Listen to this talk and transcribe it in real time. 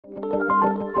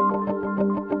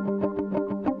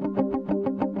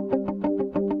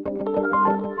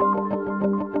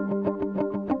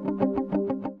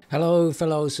Hello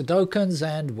fellow Sudokans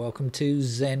and welcome to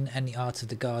Zen and the Art of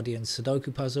the Guardian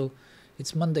Sudoku Puzzle.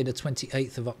 It's Monday the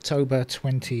 28th of October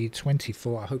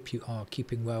 2024. I hope you are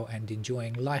keeping well and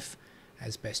enjoying life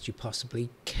as best you possibly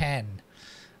can.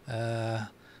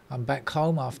 I'm back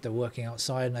home after working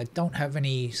outside and I don't have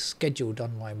any scheduled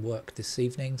online work this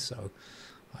evening, so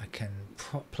I can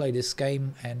play this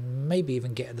game and maybe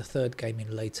even get the third game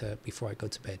in later before I go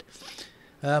to bed.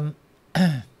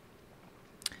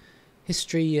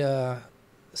 History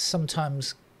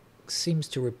sometimes seems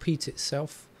to repeat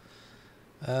itself.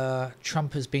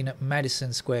 Trump has been at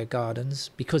Madison Square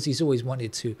Gardens because he's always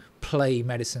wanted to play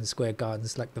Madison Square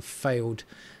Gardens, like the failed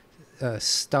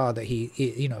star that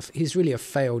he's really a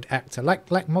failed actor,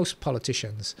 like most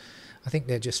politicians. I think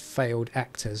they're just failed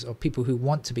actors or people who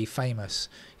want to be famous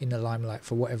in the limelight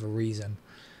for whatever reason.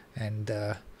 And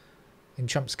in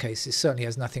Trump's case, it certainly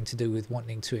has nothing to do with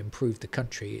wanting to improve the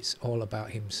country. It's all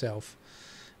about himself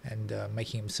and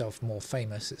making himself more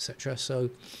famous, etc.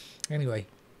 So anyway,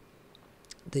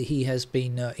 he has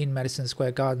been in Madison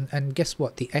Square Garden, and guess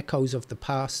what? The echoes of the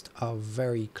past are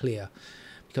very clear,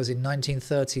 because in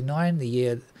 1939, the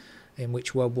year in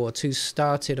which World War II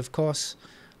started, of course,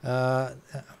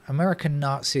 American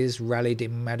Nazis rallied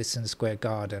in Madison Square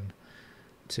Garden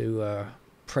to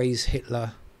praise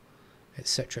Hitler,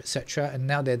 etc., etc., and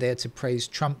now they're there to praise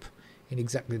Trump in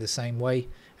exactly the same way,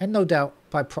 and no doubt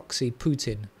by proxy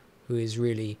Putin, who is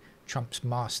really Trump's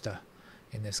master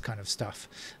in this kind of stuff.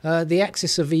 The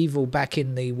axis of evil back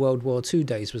in the World War II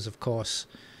days was, of course,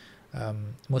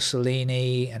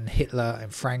 Mussolini and Hitler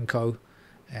and Franco,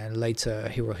 and later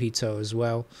Hirohito as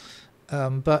well.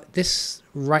 But this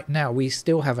right now, we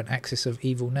still have an axis of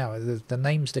evil now. The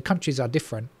names, the countries are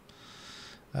different,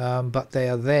 but they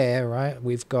are there, right?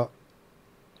 We've got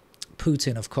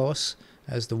Putin, of course,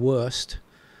 as the worst.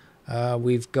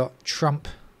 We've got Trump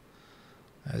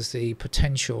as the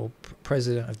potential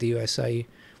president of the USA.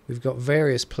 We've got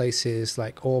various places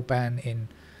like Orban in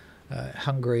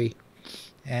Hungary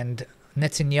and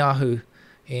Netanyahu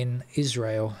in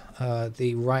Israel.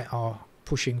 The right are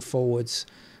pushing forwards.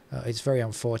 It's very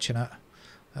unfortunate.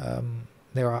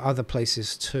 There are other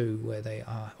places too where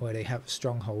they have a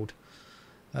stronghold.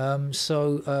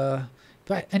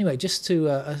 But anyway, just to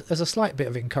as a slight bit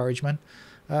of encouragement,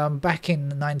 back in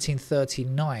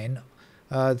 1939,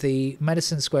 the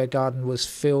Madison Square Garden was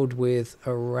filled with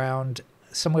around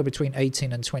somewhere between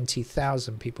 18 and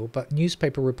 20,000 people. But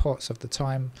newspaper reports of the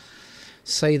time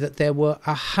say that there were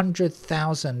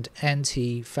 100,000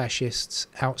 anti-fascists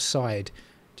outside,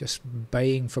 just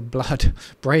baying for blood,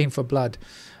 braying for blood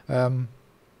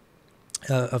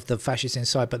of the fascists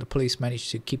inside, but the police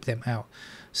managed to keep them out.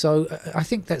 So I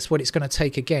think that's what it's going to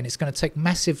take again. It's going to take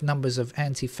massive numbers of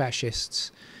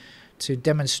anti-fascists to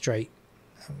demonstrate,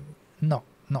 not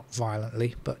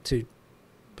violently, but to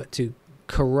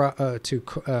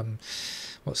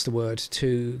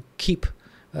keep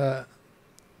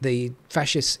the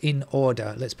fascists in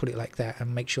order. Let's put it like that,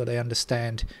 and make sure they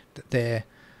understand that their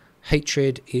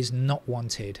hatred is not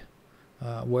wanted,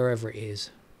 wherever it is.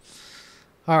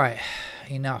 All right,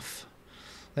 enough.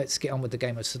 Let's get on with the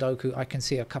game of Sudoku. I can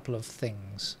see a couple of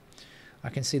things. I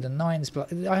can see the nines,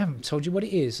 but I haven't told you what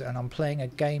it is, and I'm playing a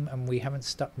game, and we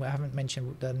haven't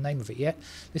mentioned the name of it yet.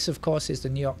 This, of course, is the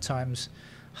New York Times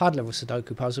hard level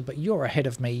Sudoku puzzle, but you're ahead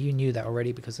of me. You knew that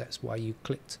already because that's why you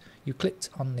clicked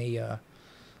on the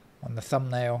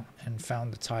thumbnail and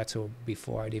found the title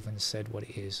before I'd even said what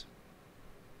it is.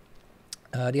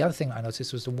 The other thing I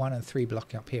noticed was the 1 and 3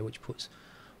 blocking up here, which puts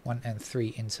 1 and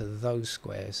 3 into those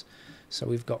squares. So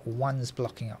we've got 1s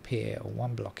blocking up here, or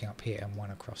 1 blocking up here, and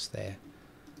 1 across there.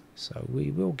 So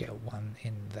we will get 1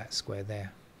 in that square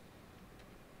there.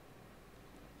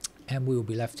 And we will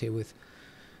be left here with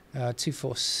 2,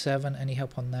 4, 7. Any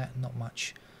help on that? Not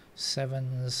much.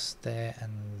 7s there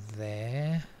and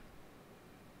there.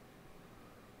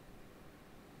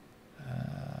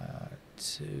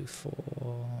 2,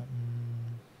 4...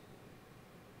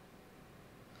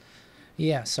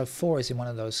 Yeah, so 4 is in one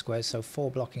of those squares, so 4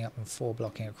 blocking up and 4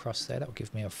 blocking across there. That will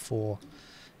give me a 4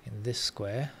 in this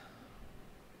square.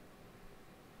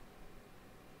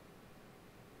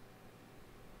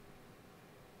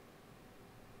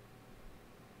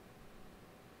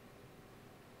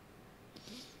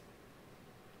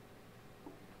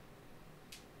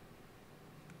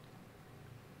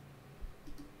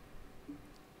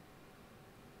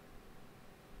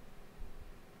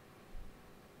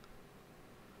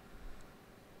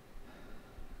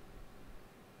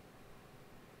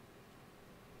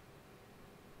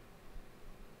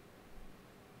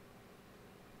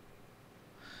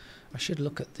 I should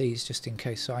look at these just in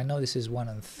case. So I know this is 1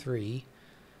 and 3.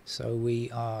 So we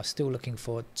are still looking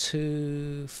for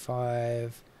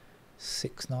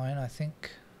 2569, I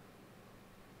think.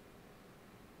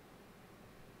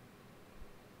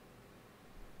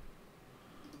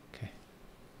 Okay.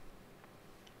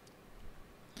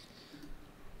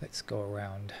 Let's go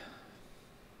around.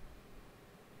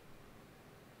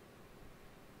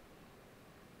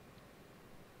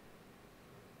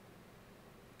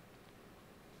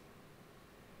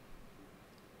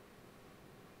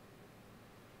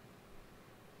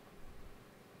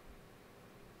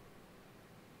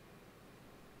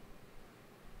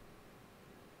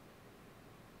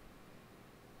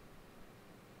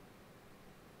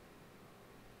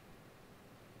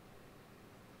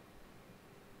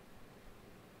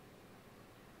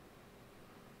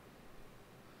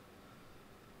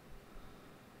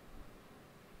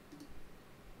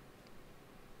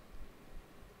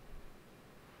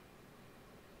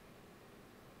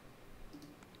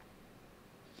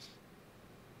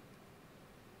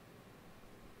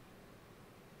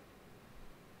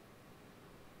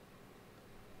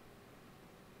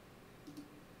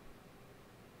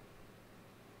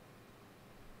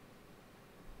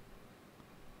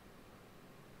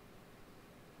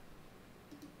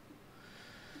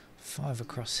 Five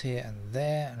across here and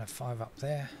there, and a 5 up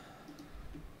there.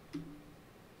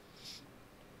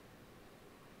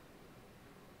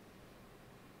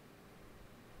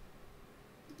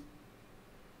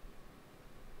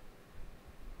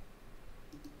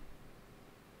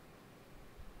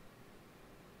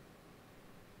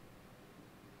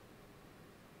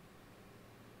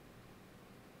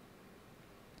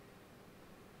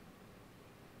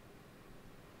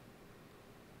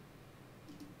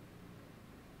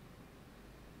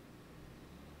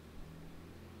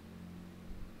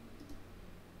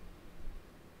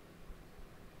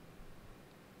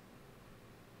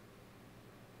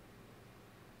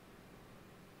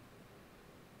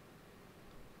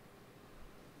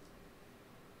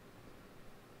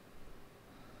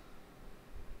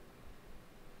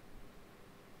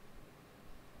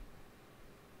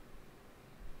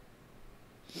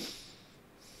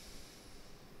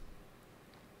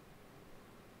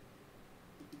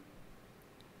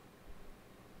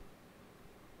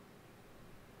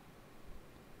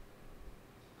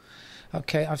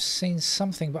 Okay, I've seen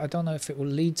something, but I don't know if it will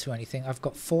lead to anything. I've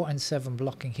got 4 and 7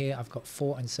 blocking here. I've got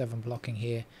 4 and 7 blocking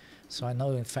here. So I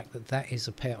know, in fact, that that is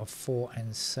a pair of 4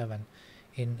 and 7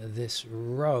 in this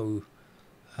row.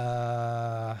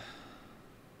 Okay,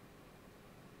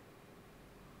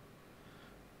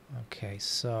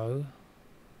 so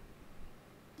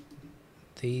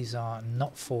these are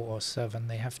not 4 or 7.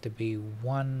 They have to be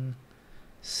 1,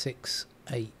 6,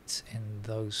 8 in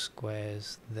those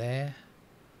squares there.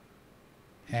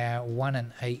 1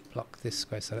 and 8 block this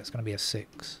square, so that's going to be a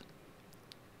 6.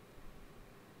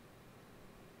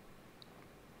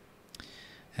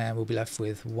 And we'll be left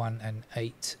with 1 and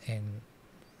 8 in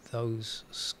those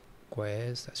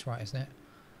squares. That's right, isn't it?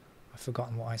 I've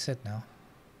forgotten what I said now.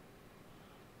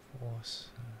 4,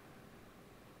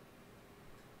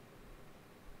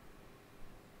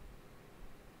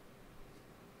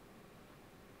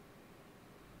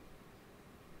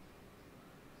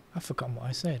 I've forgotten what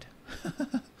I said.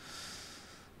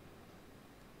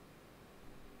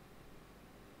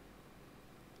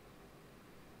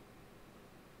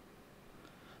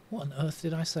 What on earth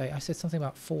did I say? I said something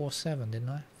about 4, 7, didn't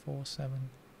I? 4, 7.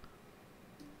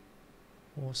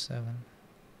 4, 7.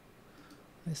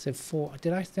 I said 4.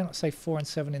 Did I not say 4 and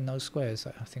 7 in those squares?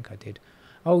 I think I did.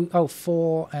 Oh,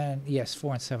 4 and... Yes,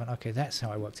 4 and 7. Okay, that's how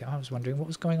I worked it. I was wondering what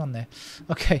was going on there.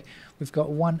 Okay, we've got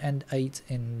 1 and 8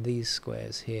 in these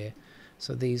squares here.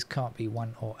 So these can't be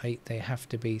 1 or 8. They have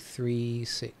to be 3,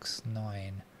 6,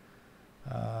 9.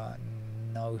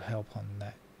 No help on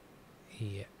that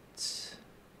yet.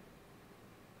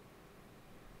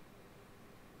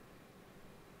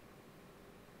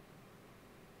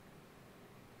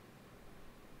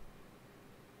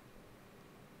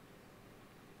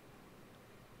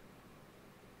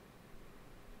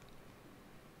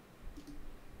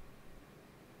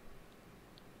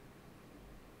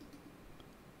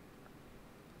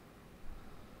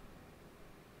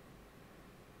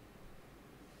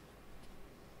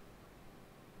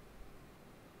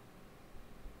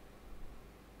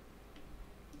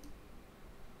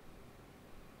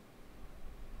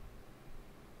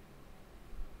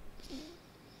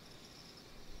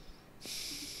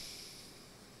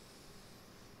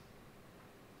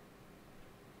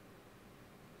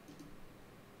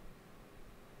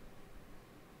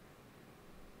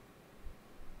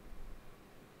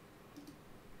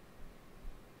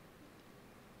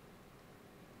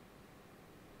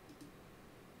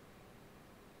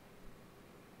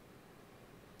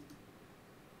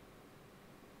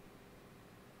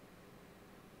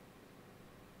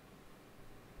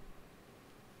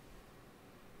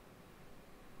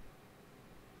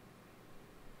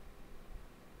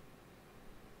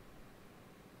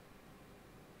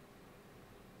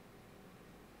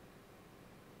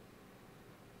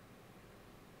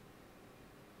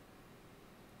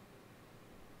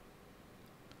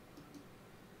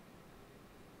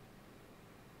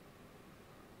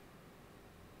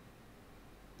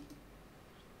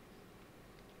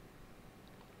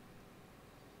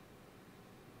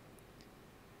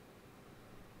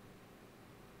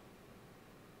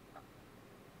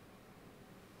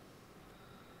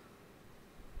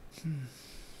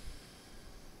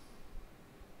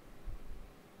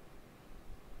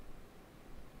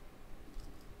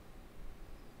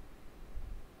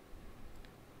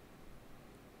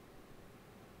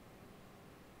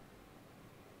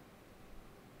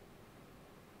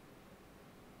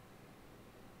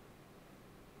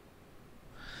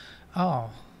 Oh.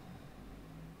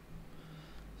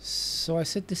 So I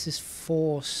said this is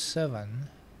 4, 7.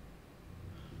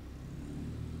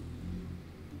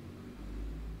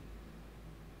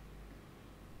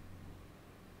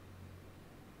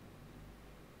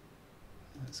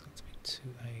 That's got to be 2,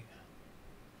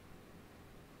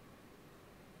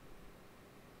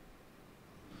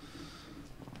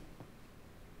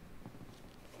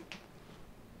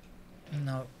 8.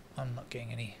 No, I'm not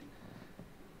getting any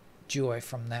joy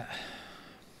from that.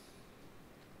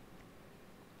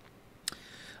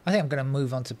 I think I'm going to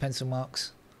move on to pencil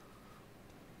marks.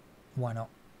 Why not?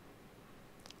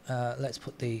 Let's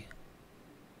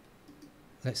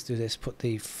do this. Put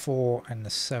the 4 and the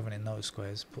 7 in those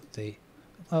squares. Put the...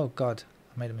 Oh God,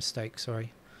 I made a mistake.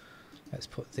 Sorry. Let's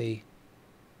put the...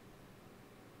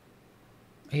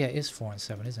 Yeah, it is 4 and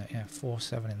 7, isn't it? Yeah, 4,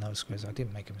 7 in those squares. I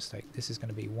didn't make a mistake. This is going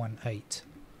to be 1, 8.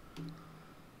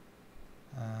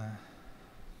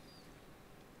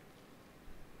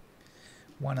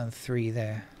 1 and 3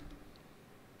 there.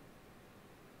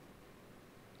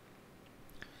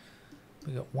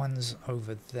 We got 1s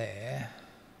over there.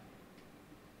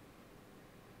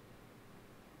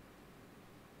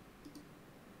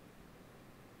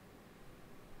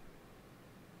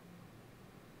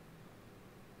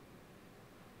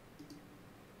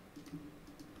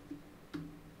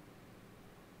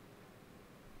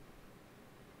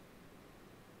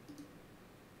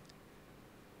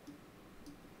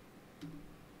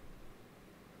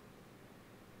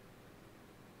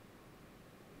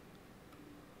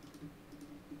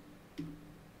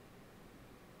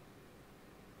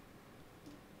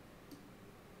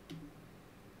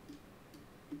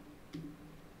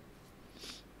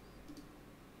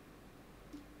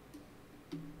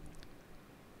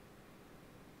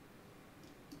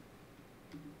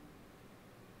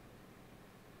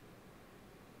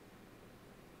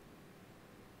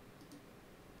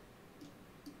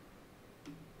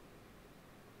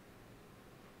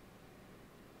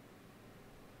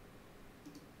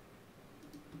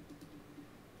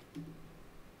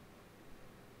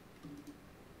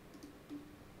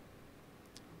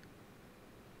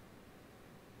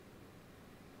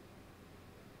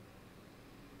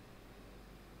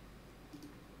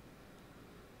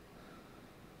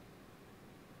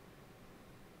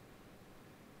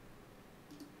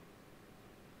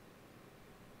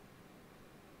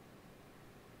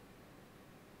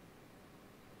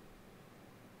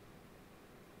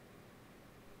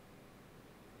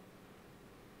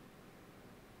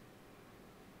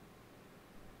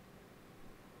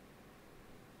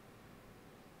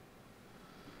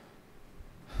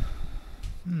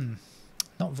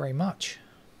 Not very much.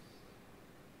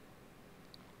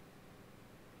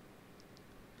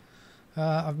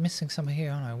 I'm missing some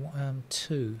here, aren't I?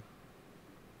 2.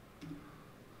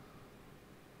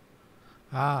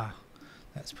 Ah,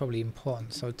 that's probably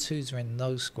important. So 2s are in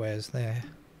those squares there.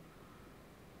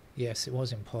 Yes, it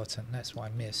was important. That's what I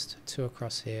missed. 2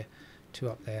 across here, 2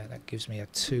 up there. That gives me a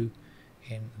 2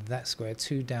 in that square.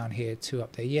 2 down here, 2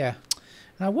 up there. Yeah.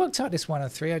 And I worked out this 1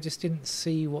 and 3. I just didn't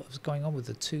see what was going on with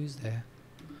the 2s there.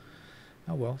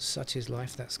 Oh well, such is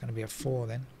life. That's going to be a 4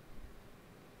 then.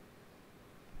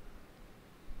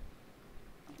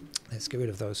 Let's get rid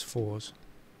of those 4s.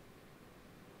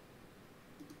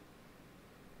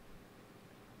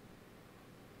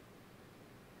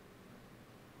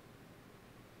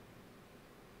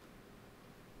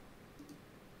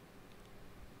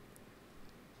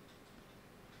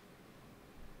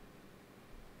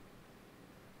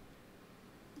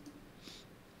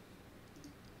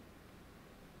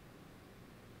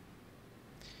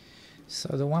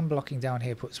 So the one blocking down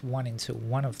here puts 1 into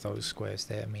one of those squares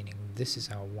there, meaning this is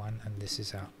our 1 and this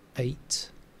is our 8.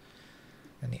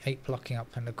 And the 8 blocking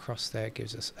up and across there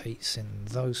gives us 8s in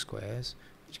those squares,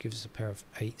 which gives us a pair of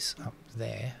 8s up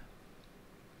there.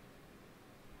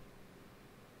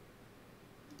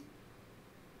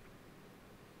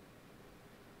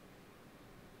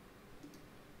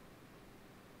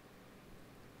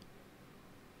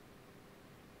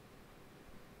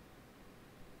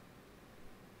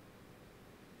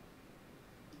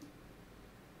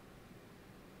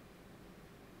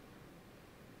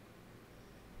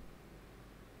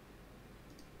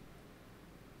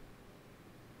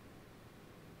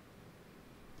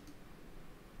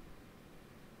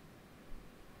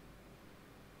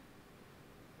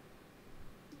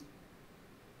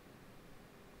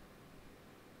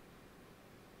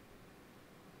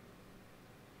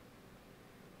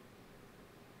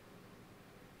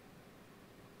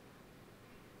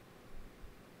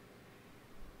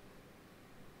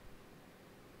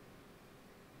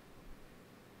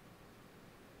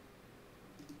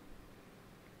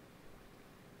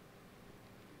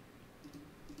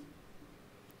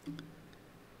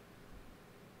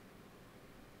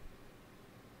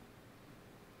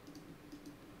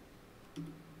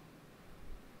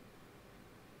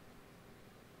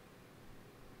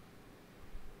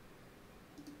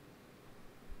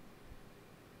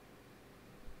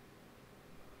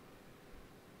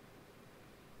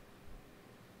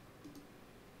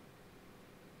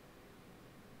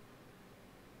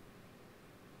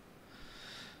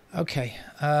 Okay,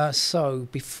 so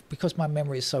because my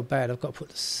memory is so bad, I've got to put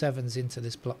the 7s into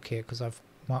this block here because I've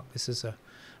marked this as a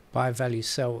buy value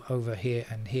sell over here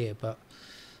and here, but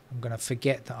I'm going to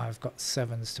forget that I've got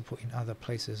 7s to put in other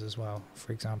places as well.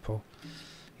 For example,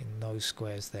 in those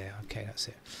squares there. Okay, that's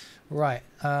it. Right,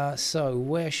 so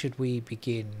where should we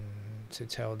begin to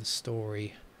tell the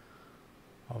story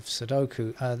of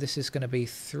Sudoku? This is going to be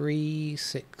 3,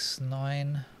 6,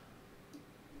 9.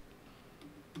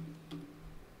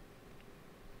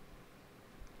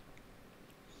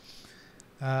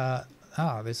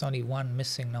 There's only one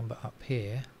missing number up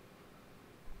here.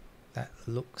 That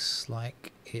looks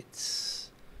like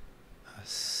it's a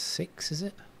 6, is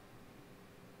it?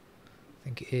 I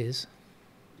think it is.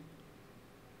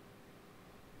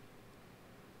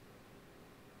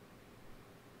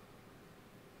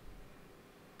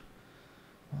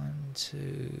 One,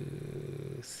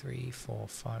 2, 3, 4,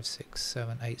 5, 6,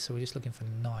 7, 8. So we're just looking for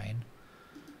 9.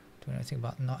 Do we know anything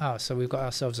about 9? Oh, so we've got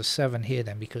ourselves a 7 here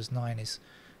then, because 9 is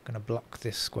going to block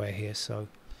this square here. So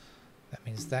that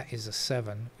means that is a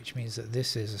 7, which means that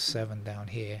this is a 7 down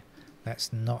here.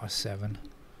 That's not a 7.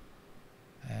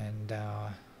 And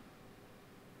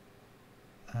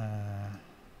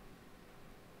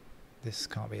this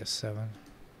can't be a 7.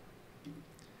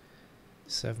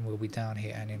 7 will be down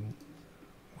here and in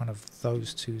one of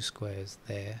those two squares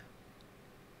there.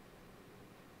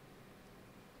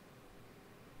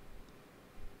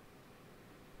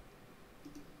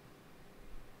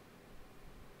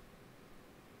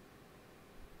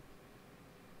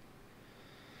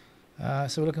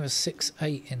 So we're looking for 6,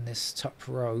 8 in this top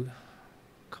row.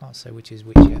 Can't say which is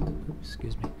which yet. Oops,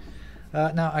 excuse me.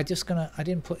 Now I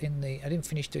didn't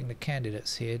finish doing the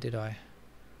candidates here, did I?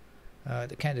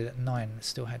 The candidate 9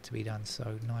 still had to be done,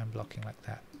 so 9 blocking like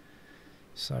that.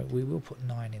 So we will put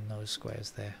 9 in those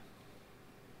squares there.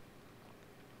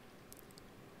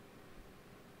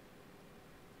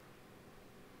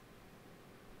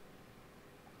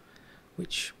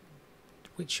 Which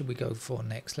should we go for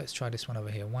next? Let's try this one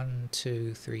over here. 1,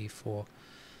 2, 3, 4.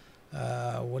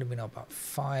 What do we know about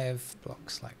 5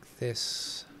 blocks like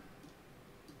this?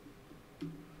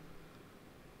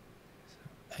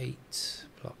 8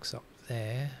 blocks up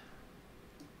there.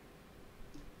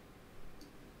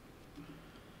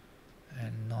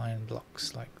 And 9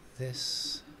 blocks like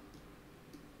this.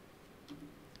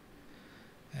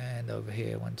 And over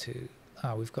here, 1, 2.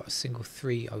 We've got a single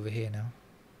 3 over here now.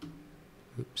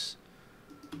 Oops.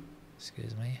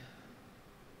 Excuse me.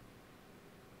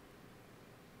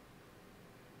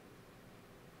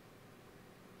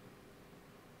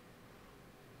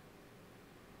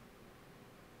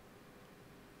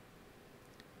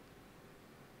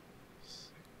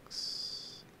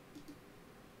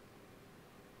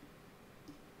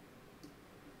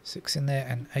 Six in there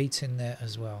and 8 in there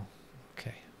as well.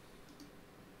 Okay.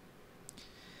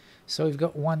 So we've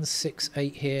got 1, 6,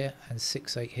 8 here and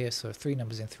 6, 8 here. So 3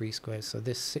 numbers in 3 squares. So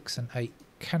this 6 and 8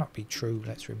 cannot be true.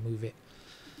 Let's remove it.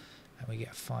 And we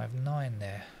get 5, 9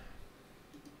 there.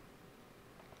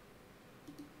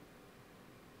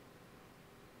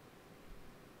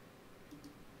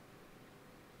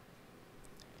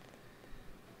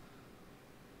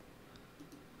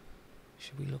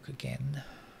 Should we look again?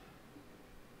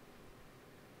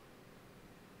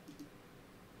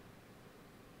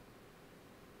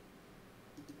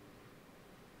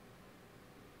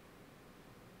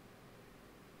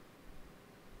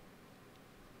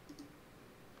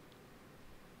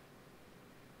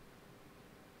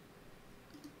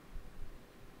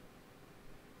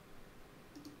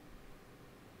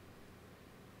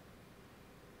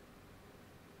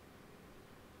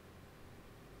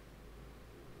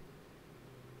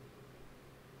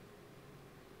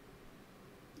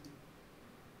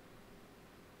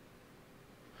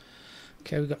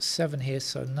 Okay, we've got 7 here,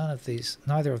 so neither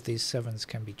of these 7s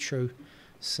can be true.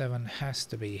 7 has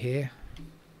to be here.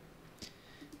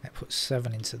 That puts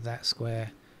 7 into that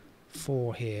square,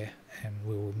 4 here, and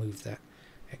we'll remove that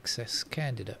excess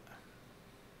candidate.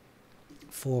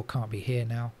 4 can't be here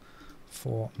now.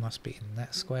 4 must be in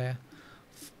that square.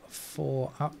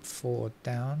 4 up, 4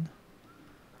 down.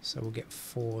 So we'll get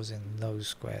 4s in those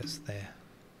squares there.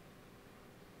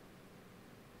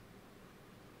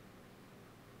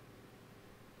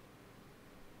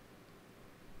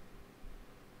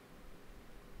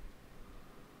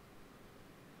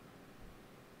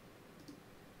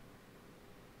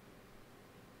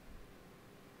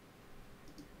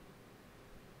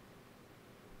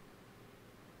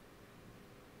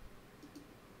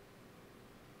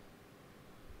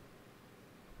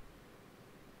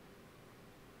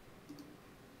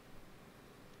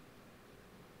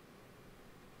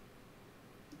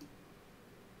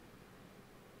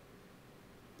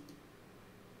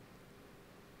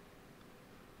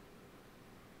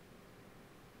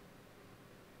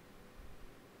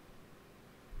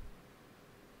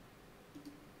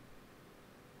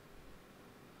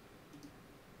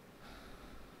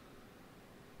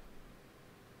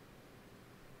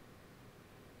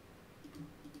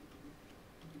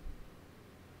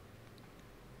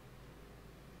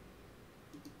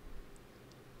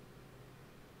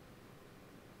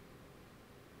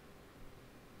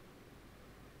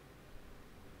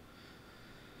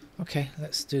 Okay,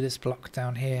 let's do this block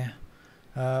down here.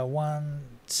 1,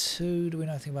 2, do we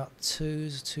know anything about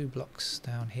twos? 2 blocks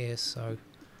down here, so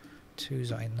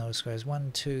twos are in those squares.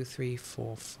 1, 2, 3,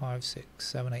 4, 5, 6,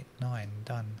 7, 8, 9,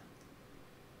 done.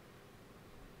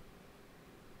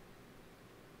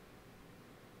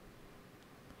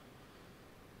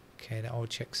 Okay, that all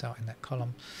checks out in that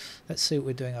column. Let's see what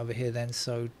we're doing over here then.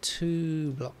 So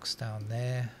 2 blocks down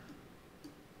there.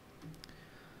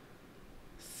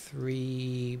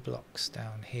 3 blocks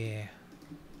down here.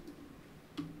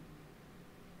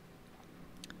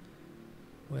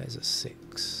 Where's a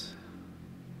 6?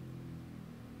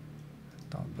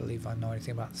 Don't believe I know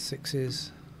anything about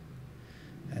 6s.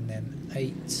 And then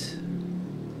 8.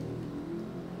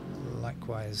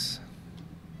 Likewise.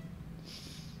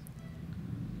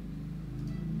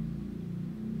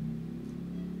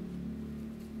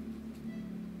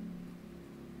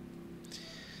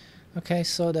 Okay,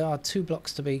 so there are 2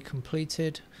 blocks to be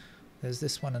completed. There's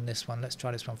this one and this one. Let's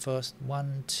try this one first.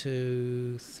 1,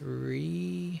 2,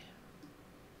 3.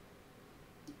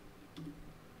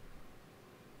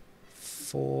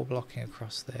 4 blocking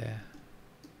across there.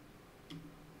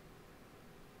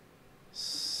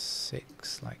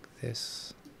 6 like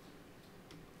this.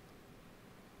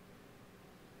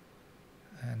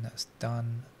 And that's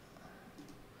done.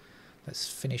 Let's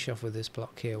finish off with this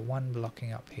block here. 1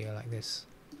 blocking up here like this.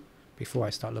 Before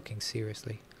I start looking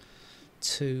seriously.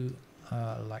 2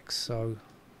 like so.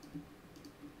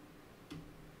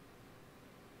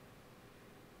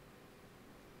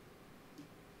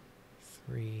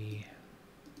 3.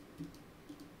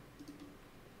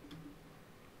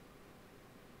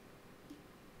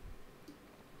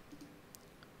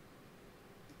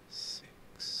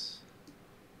 6.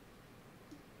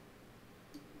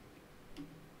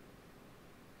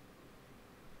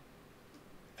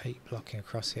 8 blocking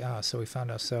across here. So we found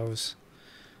ourselves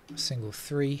a single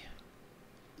 3.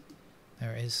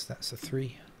 There it is, that's a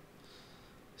 3.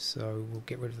 So we'll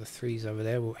get rid of the 3s over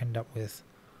there. We'll end up with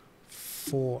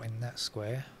 4 in that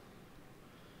square.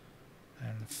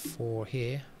 And 4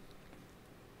 here.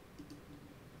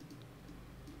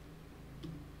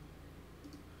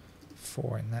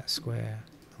 Four in that square.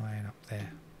 9 up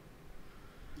there.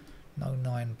 No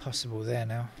 9 possible there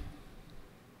now.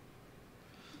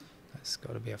 That's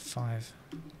got to be a 5.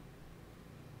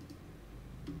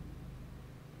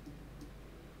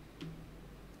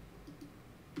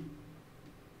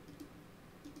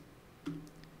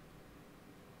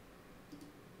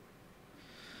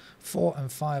 Four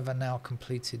and 5 are now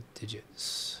completed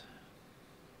digits.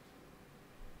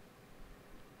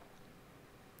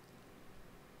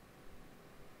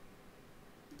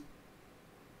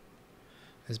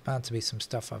 There's bound to be some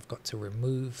stuff I've got to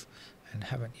remove and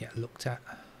haven't yet looked at.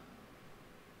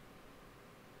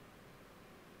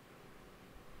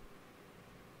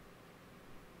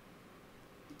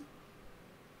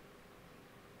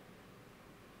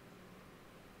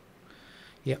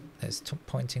 Yep, there's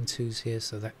pointing 2s here,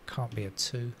 so that can't be a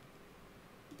 2.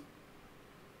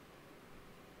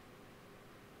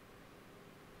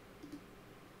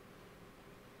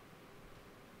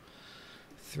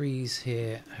 Threes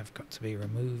here have got to be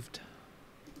removed.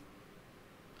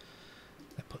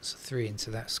 That puts a 3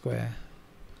 into that square.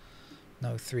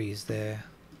 No 3s there.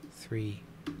 3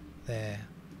 there.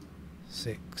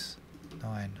 6,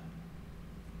 9.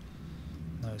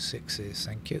 No 6s,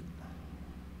 thank you.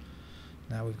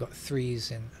 Now we've got 3s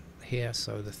in here,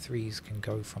 so the 3s can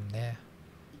go from there.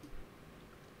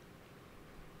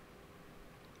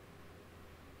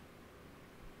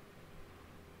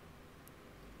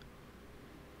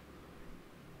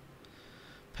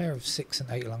 Pair of 6 and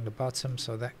 8 along the bottom,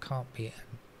 so that can't be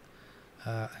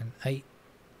an 8.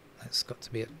 That's got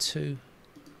to be a 2.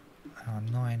 Our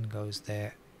 9 goes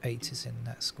there. 8 is in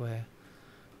that square.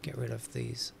 Get rid of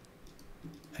these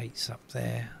 8s up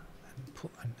there. And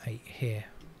put an 8 here.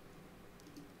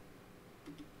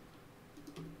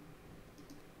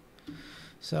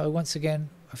 So once again,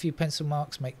 a few pencil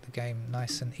marks make the game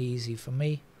nice and easy for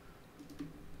me.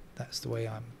 That's the way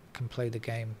I can play the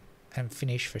game and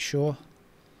finish for sure.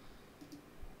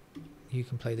 You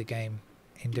can play the game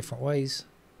in different ways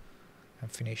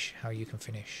and finish how you can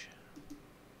finish.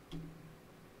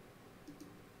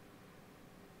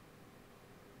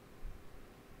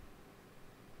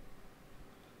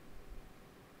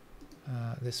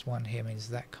 This one here means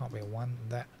that can't be a 1.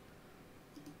 That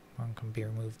one can be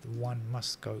removed. The 1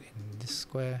 must go in this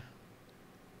square.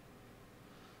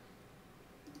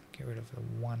 Get rid of the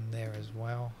 1 there as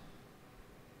well.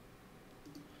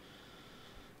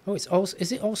 Oh, it's all,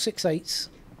 is it all 6 8s?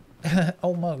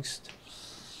 Almost.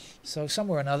 So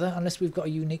somewhere or another, unless we've got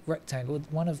a unique rectangle,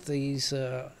 one of these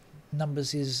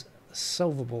numbers is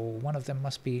solvable. One of them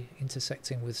must be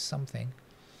intersecting with something.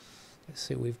 Let's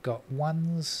see, we've got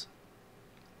 1s,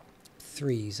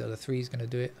 3s. Are the 3s going to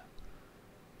do it?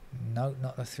 No,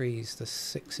 not the 3s. The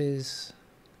 6s.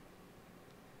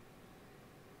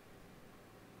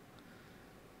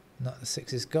 Not the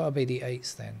 6s. Gotta be the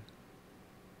 8s then.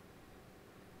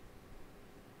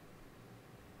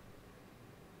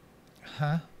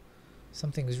 Huh?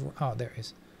 Something's... Oh, there it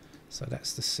is. So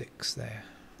that's the 6 there.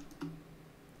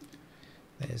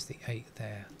 There's the 8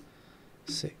 there.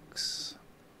 6,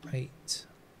 8,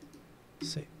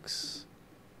 6,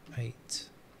 8,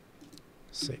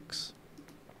 6,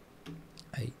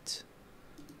 8,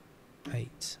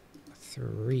 8,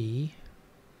 3,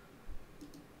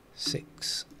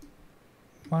 6,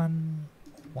 1,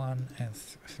 1 and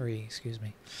 3, excuse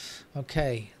me.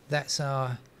 Okay, that's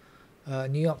our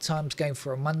New York Times game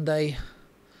for a Monday.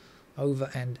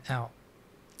 Over and out.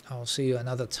 I'll see you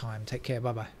another time. Take care.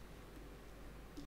 Bye bye.